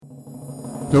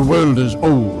The world is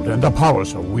old and the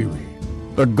powers are weary.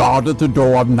 The god at the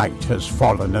door of night has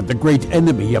fallen, and the great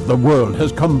enemy of the world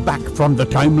has come back from the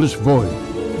timeless void.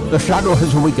 The shadow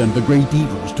has awakened the great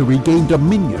evils to regain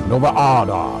dominion over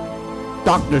Ardar.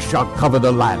 Darkness shall cover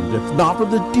the land, if not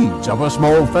with the deeds of a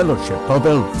small fellowship of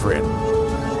elf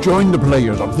friends. Join the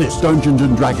players of this Dungeons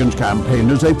 & Dragons campaign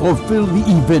as they fulfill the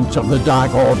events of the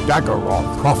Dagor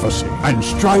Daggeroth prophecy and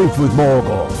strive with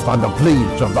Morgoth on the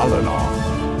plains of Valinor.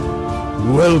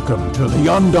 Welcome to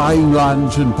the Undying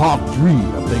Lands in Part 3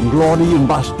 of the Inglorious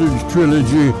Bastards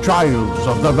trilogy, Trials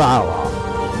of the Valar.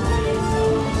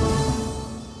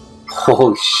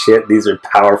 Holy shit, these are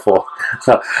powerful.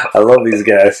 I love these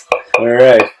guys.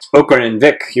 Alright. Okran and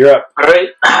Vic, you're up. Alright,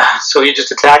 so he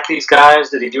just attacked these guys.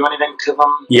 Did he do anything to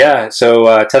them? Yeah, so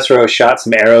Tessero shot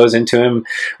some arrows into him.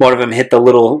 One of them hit the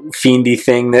little fiendy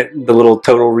thing, the little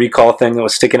Total Recall thing that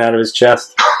was sticking out of his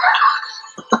chest.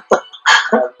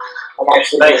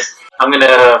 Nice. I'm going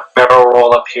to barrel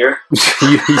roll up here.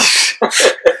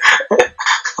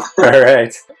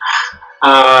 Alright.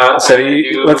 Let's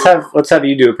have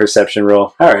you do a perception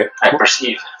roll. All right. I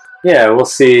perceive. Yeah, we'll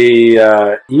see.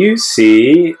 You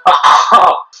see.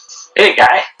 Oh, hey,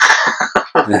 guy.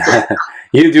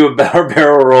 You do a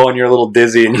barrel roll and you're a little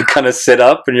dizzy, and you kind of sit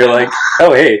up and you're like,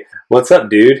 "Oh, hey, what's up,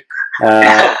 dude?"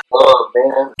 Oh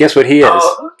man. Guess what he is?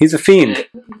 Oh. He's a fiend.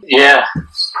 Yeah.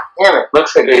 Damn it.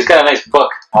 Looks like he's got a nice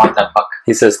book. I want that book.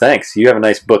 He says, "Thanks. You have a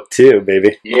nice book too,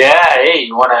 baby." Yeah. Hey,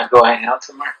 you want to go hang out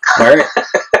somewhere? All right.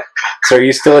 So are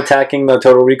you still attacking the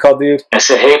Total Recall dude? I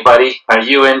said, hey, buddy, are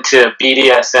you into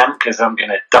BDSM? Because I'm going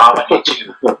to dominate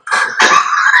you.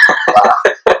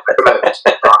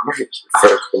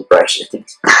 First impression.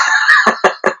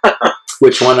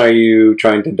 Which one are you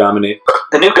trying to dominate?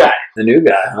 The new guy. The new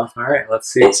guy, huh? All right, let's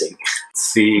see. Amazing. Let's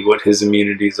see what his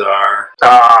immunities are.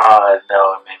 No, it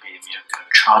may be immune to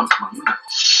enchantment.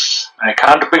 I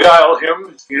can't beguile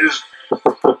him. He's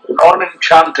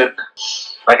non-enchanted.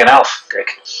 Like an elf,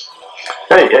 Dick.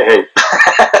 Hey.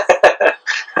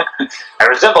 I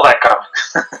resemble that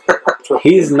comment.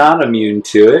 He's not immune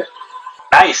to it.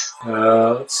 Nice.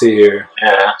 Let's see here.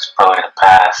 Yeah, it's probably going to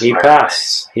pass.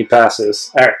 He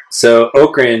passes. All right. So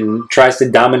Okran tries to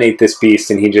dominate this beast,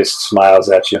 and he just smiles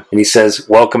at you. And he says,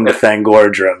 "Welcome to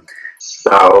Thangordrum."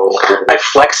 So I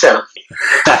flex him.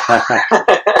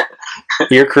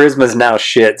 Your charisma's now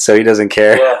shit, so he doesn't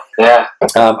care. Yeah.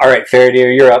 All right,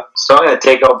 Faradir, you're up. So I'm going to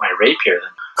take out my rapier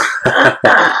then.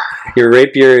 Your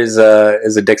rapier is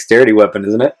a dexterity weapon,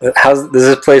 isn't it? Does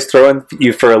this place throwing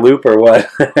you for a loop or what?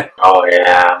 Oh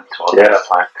yeah,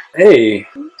 fine. Hey,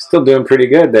 still doing pretty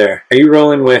good there. Are you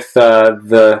rolling with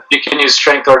the? You can use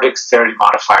strength or dexterity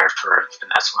modifiers for a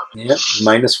finesse weapon. Yep,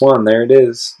 -1. There it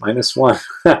is, -1.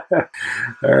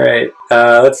 All right.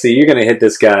 Let's see. You're gonna hit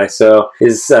this guy. So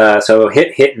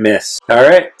hit, miss. All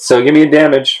right. So give me a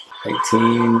damage.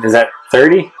 18. Is that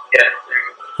 30? Yeah.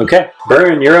 Okay.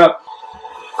 Burn, you're up.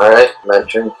 Alright, my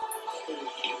turn.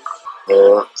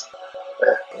 I'm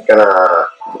gonna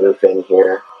move in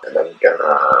here, and I'm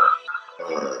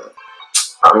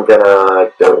gonna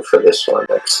go for this one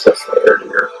next to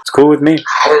Faradir. It's cool with me.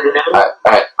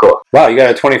 Alright, cool. Wow, you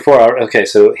got a 24. Okay,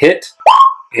 so hit.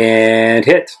 And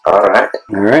hit.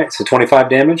 Alright, so 25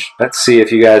 damage. Let's see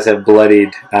if you guys have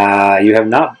bloodied. You have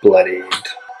not bloodied.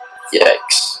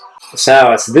 Yikes.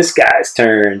 So it's this guy's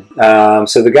turn.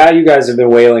 So the guy you guys have been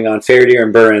wailing on, Faradir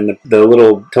and Burren, the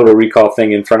little Total Recall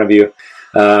thing in front of you,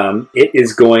 it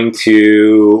is going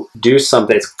to do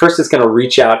something. First it's going to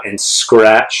reach out and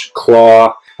scratch,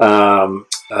 claw,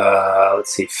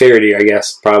 let's see, Faradir, I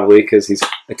guess, probably, because he's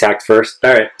attacked first.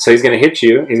 Alright, so he's going to hit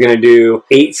you. He's going to do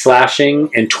 8 slashing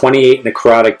and 28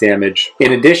 necrotic damage.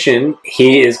 In addition,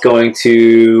 he is going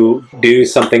to do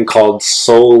something called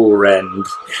Soul Rend.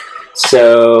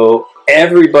 So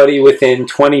everybody within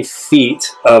 20 feet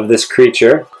of this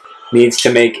creature needs to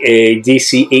make a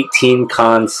DC 18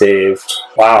 con save.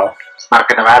 Wow. It's not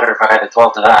going to matter if I had a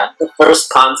 12 to that. The first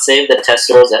con save that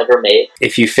Tessero's ever made.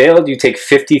 If you failed, you take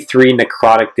 53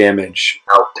 necrotic damage.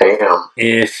 Oh, damn.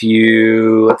 If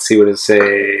you, let's see what it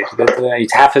say. You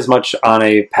half as much on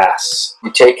a pass.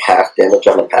 You take half damage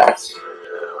on a pass?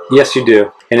 Yes, you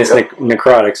do. And it's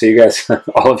necrotic, so you guys,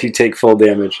 all of you take full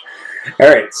damage.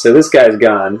 Alright, so this guy's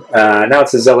gone. Now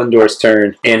it's Zelindor's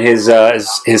turn, and his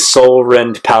Soul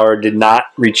Rend power did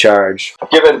not recharge.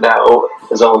 Given now,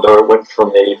 Zelindor went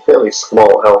from a fairly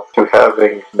small elf to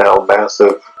having now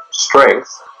massive strength,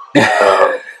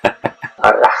 I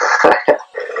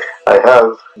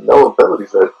have no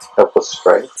abilities that help with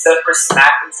strength. Except for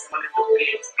smacking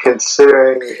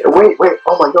Considering... Wait,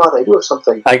 oh my god, I do have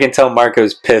something. I can tell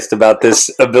Marco's pissed about this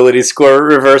ability score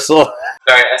reversal.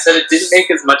 Sorry, I said it didn't make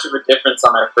as much of a difference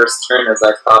on our first turn as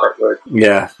I thought it would.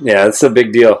 Yeah, it's a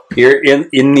big deal. You're in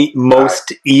the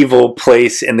most evil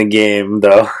place in the game,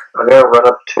 though. I'm gonna run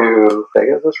up to... Can I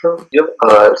get this room? Yep.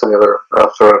 It's in the other...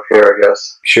 I'll throw it up here, I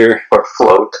guess. Sure. Or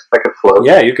float. I could float.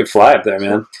 Yeah, you could fly up there,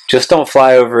 man. Just don't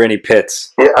fly over any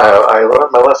pits. Yeah, I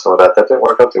learned my lesson with that. That didn't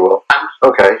work out too well.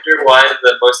 Okay. I wonder why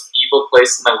the most evil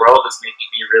place in the world is making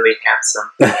me really handsome.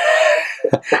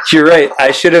 You're right.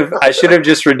 I should have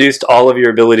just reduced all of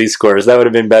your ability scores. That would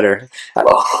have been better.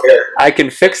 I can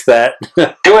fix that.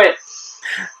 Do it!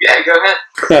 Yeah, go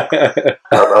ahead.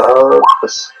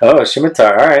 Oh,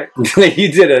 Scimitar. All right. You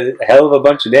did a hell of a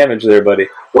bunch of damage there, buddy.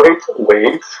 Wait for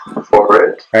it.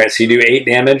 All right, so you do 8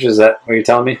 damage. Is that what you're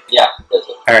telling me? Yeah, that's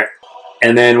it. All right.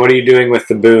 And then what are you doing with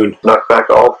the boon? Knock back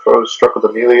all foes struck with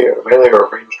a melee or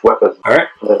ranged weapon. All right.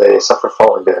 And then they suffer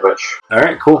falling damage. All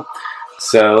right, cool.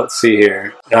 So let's see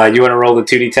here. You want to roll the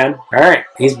 2d10? All right.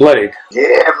 He's bloodied.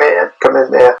 Yeah, man. Come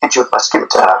in there. Hit you with my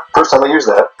scimitar. First time I use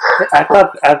that. I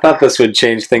thought this would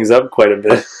change things up quite a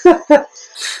bit.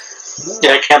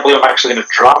 Yeah, I can't believe I'm actually going to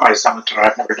draw my scimitar.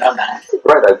 I've never done that.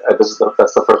 Right, that's the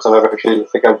first time I've actually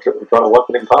think I've drawn a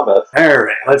weapon in combat. All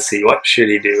right, let's see. What should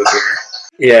he do here?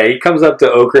 Yeah, he comes up to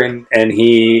Okran and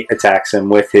he attacks him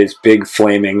with his big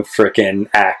flaming frickin'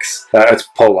 axe. It's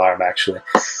polearm, actually.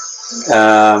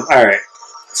 All right.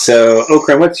 So,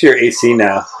 Okran, what's your AC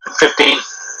now? 15.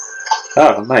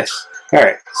 Oh, nice. All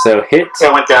right. So, hit,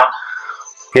 It went down.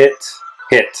 hit.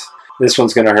 This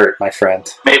one's going to hurt, my friend.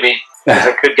 Maybe. 'Cause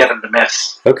I could get him to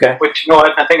miss. Okay. Which, you know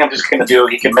what? I think I'm just going to do.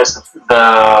 He can miss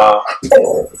the...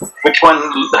 Which one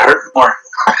hurt more?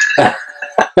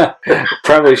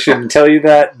 Probably shouldn't tell you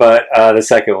that, but the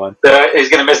second one. He's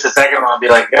going to miss the second one and be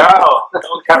like, oh,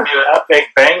 don't come me with that big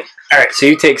thing. All right, so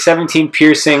you take 17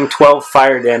 piercing, 12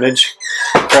 fire damage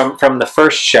from the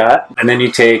first shot, and then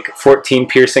you take 14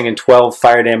 piercing and 12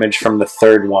 fire damage from the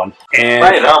third one. And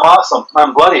Right, I'm awesome.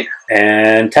 I'm bloody.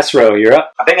 And Tessero, you're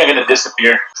up. I think I'm going to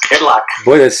disappear. Good luck.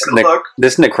 Boy, this Good luck.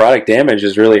 this necrotic damage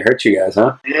has really hurt you guys,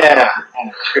 huh? Yeah,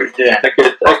 I sure did.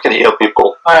 I can heal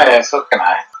people. Oh, yeah, so can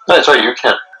I. That's right, you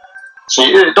can. So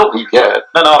you don't leave yet.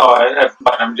 No,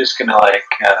 but I'm just going to,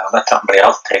 let somebody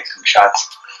else take some shots.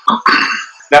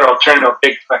 That'll turn into a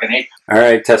big fucking ape. All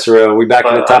right, Tessero, we back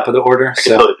at the top of the order. I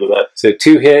can totally do that. So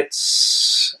 2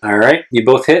 hits. All right, you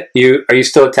both hit. Are you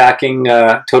still attacking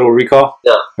Total Recall?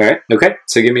 Yeah. All right, okay.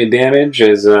 So give me a damage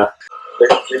as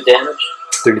 33 damage.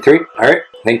 33. All right,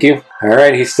 thank you. All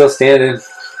right, he's still standing.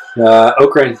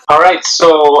 Okran. All right,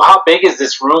 so how big is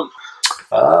this room?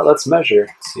 Let's measure.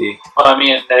 Let's see. Well, I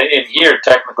mean, in here,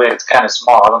 technically, it's kind of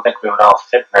small. I don't think we would all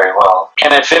fit very well.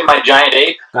 Can I fit my giant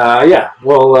ape? Yeah.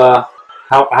 Well,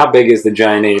 how big is the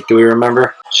giant ape? Do we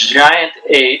remember? Giant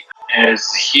ape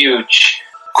is huge.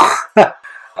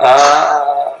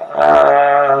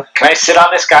 Uh, Can I sit on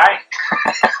this guy?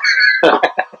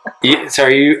 So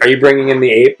are you bringing in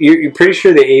the ape? You're pretty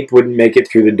sure the ape wouldn't make it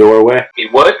through the doorway? He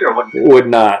would or wouldn't? Would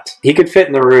not. He could fit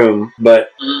in the room,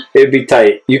 but it'd be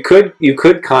tight. You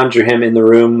could conjure him in the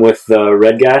room with the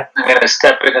red guy. I'm going to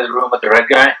step into the room with the red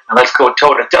guy, and let's go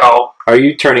toe-to-toe. Are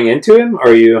you turning into him, or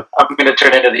are you? I'm going to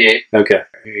turn into the ape. Okay,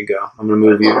 here you go. I'm gonna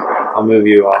move you. I'll move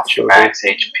you off. Your max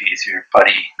HP's here,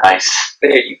 buddy. Nice.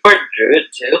 Hey, you put druid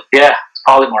too? Yeah,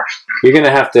 polymorph. You're gonna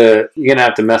have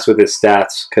to mess with his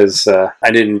stats because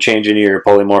I didn't change any of your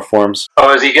polymorph forms.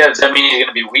 Oh, is he good? Does that mean he's going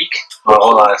to be weak? Well,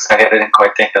 hold on a second. I didn't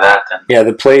quite think of that then. Yeah,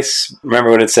 the place. Remember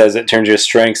what it says. It turns your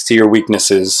strengths to your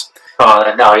weaknesses.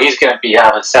 Oh, no, he's going to be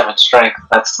having 7 strength.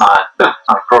 That's not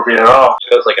appropriate at all.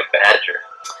 Feels like a badger.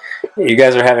 You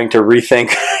guys are having to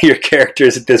rethink your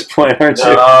characters at this point, aren't you?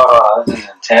 Oh, this is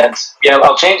intense. Yeah,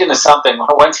 I'll change into something.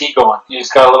 When's he going? You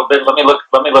just got a little bit. Let me look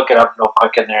it up real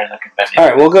quick in there, and I can bend All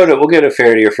right, we'll go to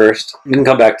Faraday first. We can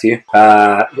come back to you.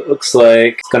 It looks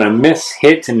like it's gonna miss,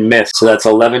 hit, and miss. So that's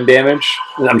 11 damage.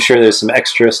 I'm sure there's some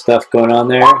extra stuff going on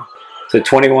there. So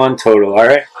 21 total. All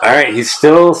right. He's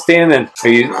still standing.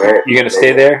 Are you gonna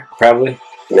stay there? Probably.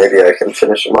 Maybe I can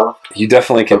finish him off. You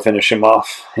definitely can finish him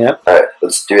off. Yep. Alright,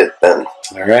 let's do it then.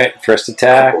 All right. First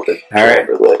attack. Hold it. All right.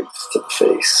 Legs to the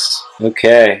face.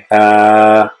 Okay.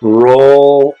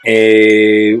 Roll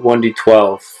a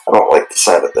 1d12. I don't like the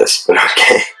sound of this, but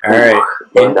okay. All right.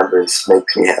 Low numbers make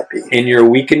me happy. In your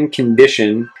weakened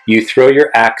condition, you throw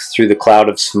your axe through the cloud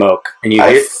of smoke, and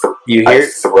I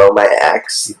throw my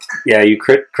axe. Yeah, you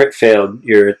crit failed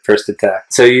your first attack.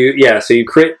 So you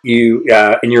crit in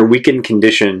your weakened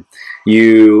condition.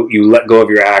 you let go of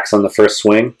your axe on the first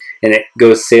swing, and it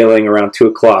goes sailing around 2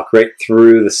 o'clock right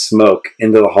through the smoke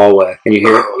into the hallway, and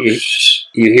you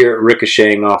hear it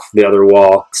ricocheting off the other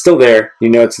wall. It's still there, you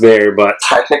know it's there, but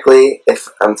Technically, if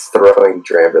I'm throwing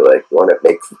Drambulik, won't it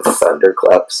make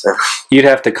thunderclaps? you'd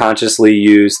have to consciously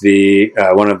use the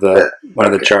one of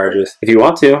the charges if you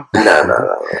want to.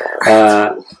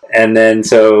 No. And then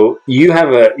so you have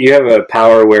a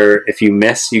power where if you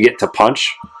miss, you get to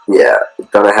punch. Yeah,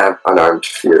 don't I have Unarmed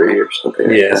Fury or something?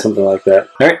 Yeah, like that? something like that.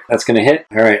 All right, that's gonna hit.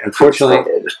 All right, unfortunately,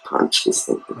 I just punch this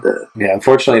thing with the...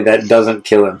 unfortunately that doesn't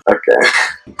kill him.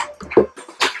 Okay.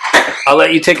 I'll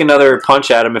let you take another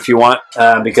punch at him if you want,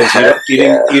 because you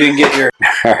didn't get your.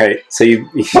 All right, so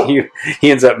he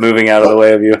ends up moving out of the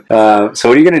way of you. So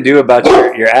what are you gonna do about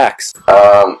your axe?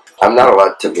 I'm not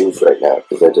allowed to move right now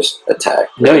because I just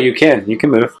attacked. No, you can. You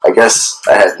can move. I guess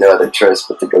I had no other choice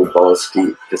but to go balls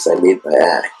deep because I need my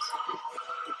axe.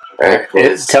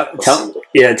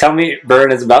 Alright, tell me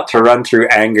Burn is about to run through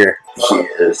anger. He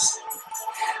is.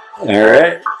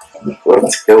 Alright.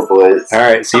 Let's go, boys.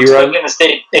 Alright, so I'm going to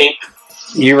stay 8.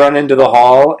 you run into the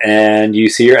hall and you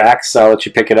see your axe. I'll let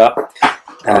you pick it up.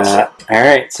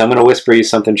 Alright, so I'm going to whisper you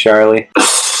something, Charlie.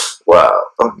 Wow,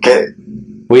 okay.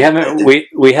 We haven't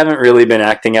really been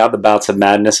acting out the bouts of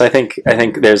madness. I think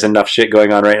there's enough shit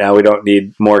going on right now. We don't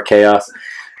need more chaos.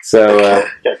 So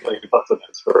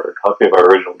for a copy of our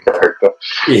original character.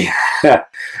 yeah.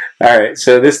 All right.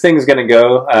 So this thing's gonna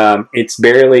go. It's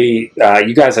barely.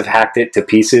 You guys have hacked it to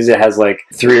pieces. It has like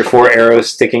 3 or 4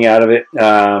 arrows sticking out of it.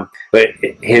 But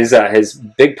his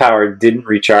big power didn't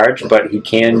recharge. But he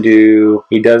can do.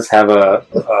 He does have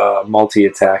a multi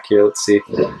attack here. Let's see.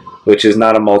 Which is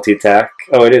not a multi-attack.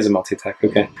 Oh, it is a multi-attack.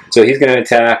 Okay. So he's going to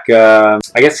attack... I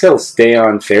guess he'll stay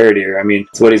on Faradir. I mean,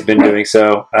 it's what he's been doing.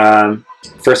 So,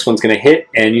 first one's going to hit,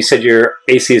 and you said your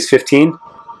AC is 15?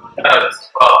 12.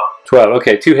 12.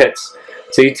 Okay, 2 hits.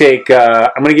 So you take...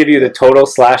 I'm going to give you the total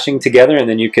slashing together, and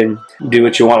then you can do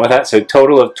what you want with that. So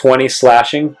total of 20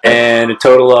 slashing, and a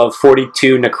total of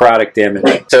 42 necrotic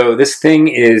damage. So this thing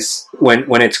is...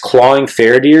 When it's clawing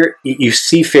Faradir, you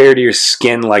see Faradir's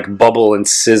skin like bubble and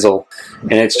sizzle,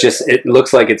 and it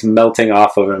looks like it's melting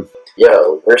off of him.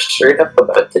 Yo, we're straight up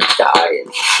about to die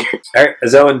in here. Alright,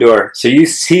 Zelendor, so you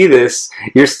see this,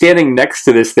 you're standing next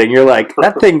to this thing, you're like,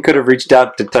 that thing could have reached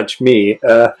out to touch me.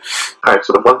 Alright,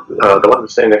 so the one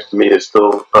that's standing next to me is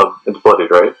still bloodied,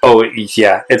 right? Oh,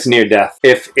 yeah, it's near death.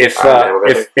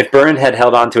 If Burn had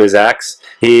held on to his axe,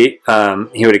 he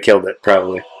would have killed it,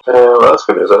 probably. Well, that's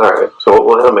good news. Alright, so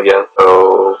we'll hit him again.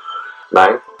 So,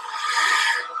 9.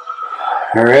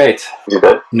 Alright. Is he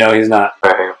dead? No, he's not.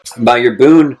 Alright. About your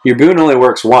boon only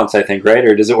works once, I think, right?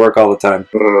 Or does it work all the time?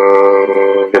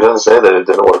 It doesn't say that it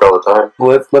didn't work all the time.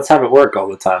 Well, let's have it work all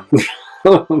the time.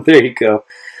 There you go.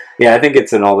 Yeah, I think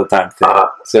it's an all the time thing.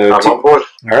 So I'm on board.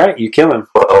 Alright, you kill him.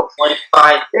 Well,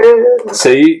 25. So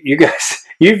you guys...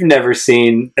 You've never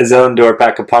seen a Zelendor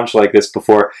pack a punch like this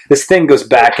before. This thing goes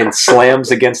back and slams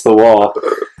against the wall.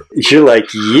 You're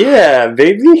like, yeah,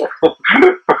 baby.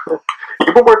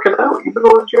 You've been working out. You've been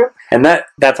going to gym. And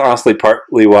that's honestly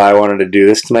partly why I wanted to do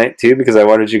this tonight, too, because I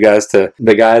wanted you guys to...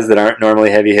 The guys that aren't normally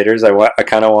heavy hitters, I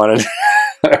kind of wanted...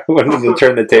 I wanted to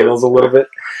turn the tables a little bit.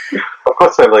 Of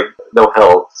course, I have no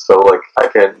health, so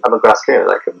I'm a grass cannon.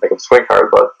 I can make him swing hard,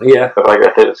 but yeah, if I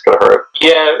get hit, it's gonna hurt.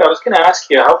 Yeah, I was going to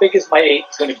ask you, how big is my 8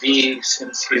 going to be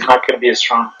since he's not going to be as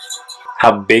strong?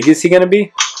 How big is he going to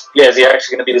be? Yeah, is he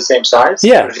actually going to be the same size?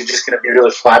 Yeah. Or is he just going to be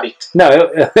really flabby? No,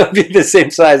 he'll be the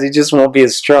same size. He just won't be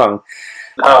as strong.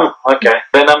 Oh, okay.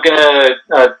 Then I'm gonna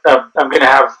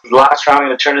have last round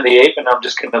in the Turn of the Ape, and I'm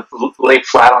just gonna lay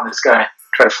flat on this guy.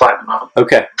 Try to flatten him out.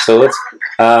 Okay, so let's.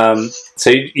 So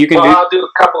you can do. I'll do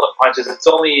a couple of punches. It's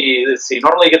only, let's see.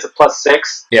 Normally he gets a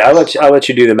 +6. Yeah, I'll let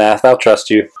you do the math. I'll trust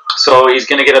you. So he's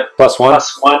gonna get a +1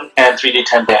 +1 and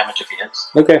 3d10 damage if he hits.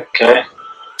 Okay. Okay.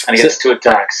 And he gets 2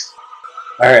 attacks.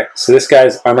 All right. So this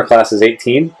guy's armor class is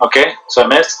 18. Okay. So I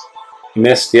missed. You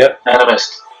missed. Yep. And I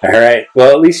missed. All right.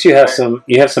 Well, at least you have some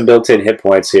built-in hit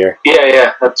points here.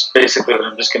 Yeah. That's basically what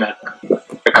I'm just gonna.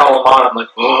 I call him on. I'm like,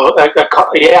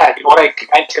 oh, yeah. You want to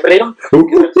intimidate him?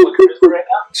 Right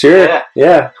now? Sure.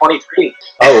 Yeah. 23.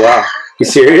 Oh wow. You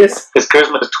serious? His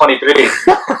charisma is 23.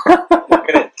 I'm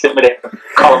gonna intimidate him.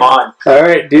 Call him on. All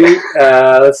right, dude.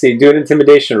 Let's see. Do an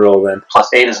intimidation roll then.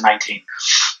 +8 is 19.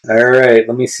 All right.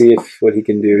 Let me see what he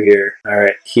can do here. All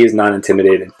right. He is not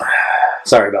intimidated.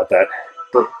 Sorry about that.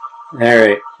 All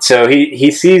right. So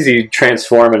he sees you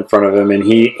transform in front of him, and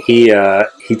he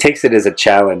takes it as a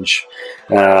challenge.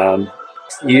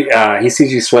 He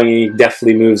sees you swinging. He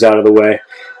definitely moves out of the way,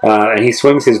 and he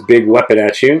swings his big weapon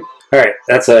at you. All right,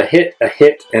 that's a hit,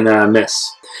 and a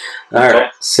miss. All right, Okay.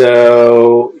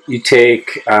 so you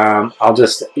take.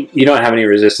 You don't have any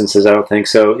resistances, I don't think.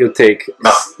 So you'll take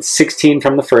No. 16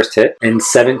 from the first hit and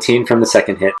 17 from the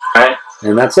second hit, Alright.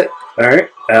 and that's it. All right.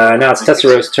 Now it's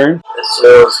Tessero's turn.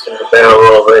 So it's going to barrel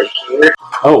roll right here.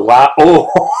 Oh wow!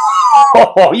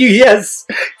 Oh, yes,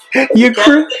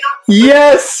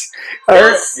 yes. All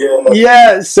right.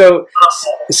 Yeah. So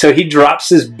he drops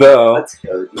his bow, Let's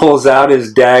go. pulls out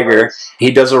his dagger.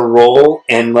 He does a roll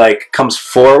and like comes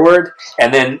forward,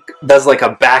 and then does like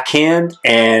a backhand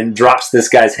and drops this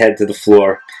guy's head to the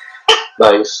floor.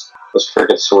 Nice. That's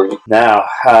freaking sweet. Now,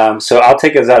 so I'll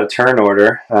take us out of turn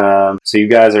order. So you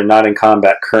guys are not in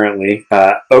combat currently.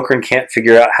 Okran can't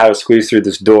figure out how to squeeze through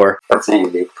this door. That's a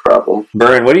unique problem.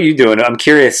 Burn, what are you doing? I'm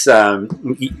curious. You're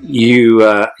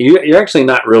actually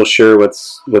not real sure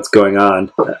what's going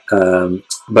on,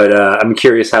 but I'm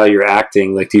curious how you're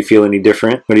acting. Like, do you feel any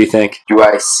different? What do you think? Do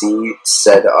I see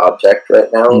said object right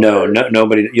now? No,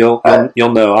 nobody. You'll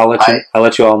know. I'll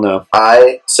let you all know.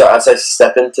 So as I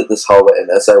step into this hallway and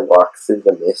as I walk through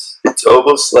the mist, it's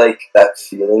almost like that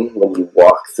feeling when you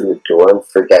walk through a door and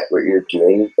forget what you're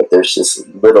doing, but there's this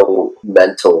little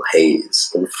mental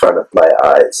haze in front of my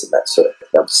eyes and that sort of thing.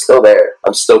 I'm still there.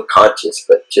 I'm still conscious,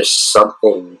 but just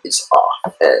something is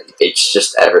off, and it's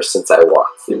just ever since I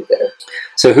walked through there.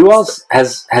 So who else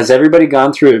has everybody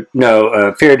gone through? No,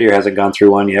 Faradir hasn't gone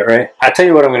through one yet, right? I tell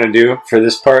you what I'm going to do for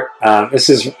this part. This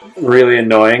is really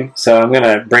annoying, so I'm going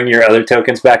to bring your other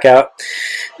tokens back out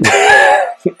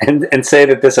and say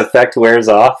that this effect wears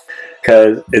off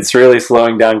because it's really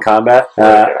slowing down combat.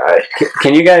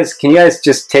 Can you guys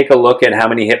just take a look at how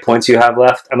many hit points you have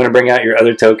left? I'm going to bring out your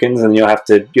other tokens and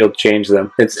you'll change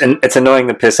them. It's annoying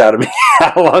the piss out of me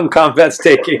how long combat's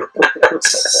taking.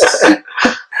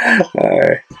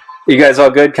 Alright. You guys all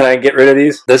good? Can I get rid of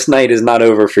these? This night is not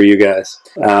over for you guys.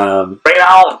 Bring it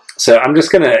on! So I'm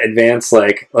just going to advance,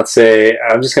 let's say,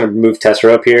 I'm just going to move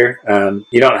Tessera up here.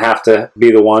 You don't have to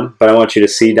be the one, but I want you to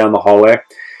see down the hallway.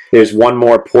 There's one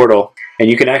more portal, and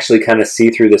you can actually kind of see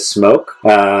through the smoke,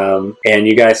 and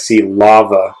you guys see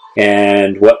lava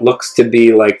and what looks to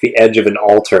be like the edge of an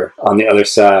altar on the other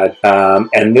side.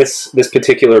 And this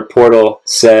particular portal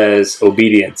says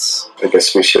obedience. I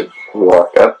guess we should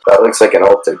walk up. That looks like an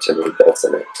altar to me,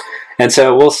 doesn't it? And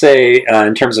so we'll say,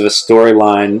 in terms of a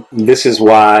storyline, this is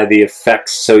why the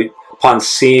effects, so upon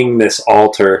seeing this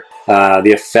altar,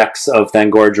 the effects of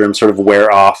Thangordrum sort of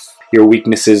wear off. Your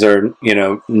weaknesses are,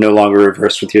 no longer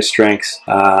reversed with your strengths.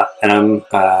 Are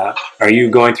you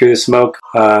going through the smoke,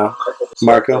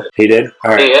 Marco? He did?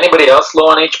 All right. Hey, anybody else low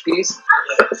on HPs?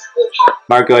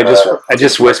 Marco, I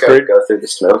just whispered. Go through the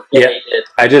smoke. Yeah, he did.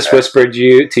 I just whispered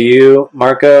to you,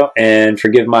 Marco, and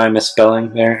forgive my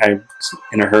misspelling there. I'm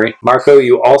in a hurry. Marco,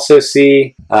 you also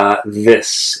see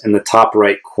this in the top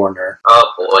right corner.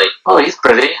 Oh boy. Oh, he's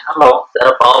pretty. Hello. Is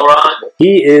that a Balrog?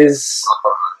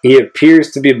 He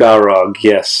appears to be Balrog,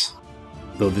 yes.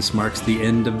 Though this marks the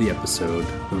end of the episode,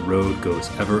 the road goes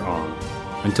ever on.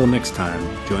 Until next time,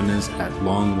 join us at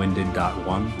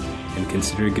longwinded.one and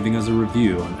consider giving us a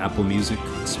review on Apple Music,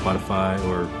 Spotify,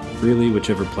 or really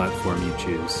whichever platform you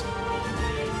choose.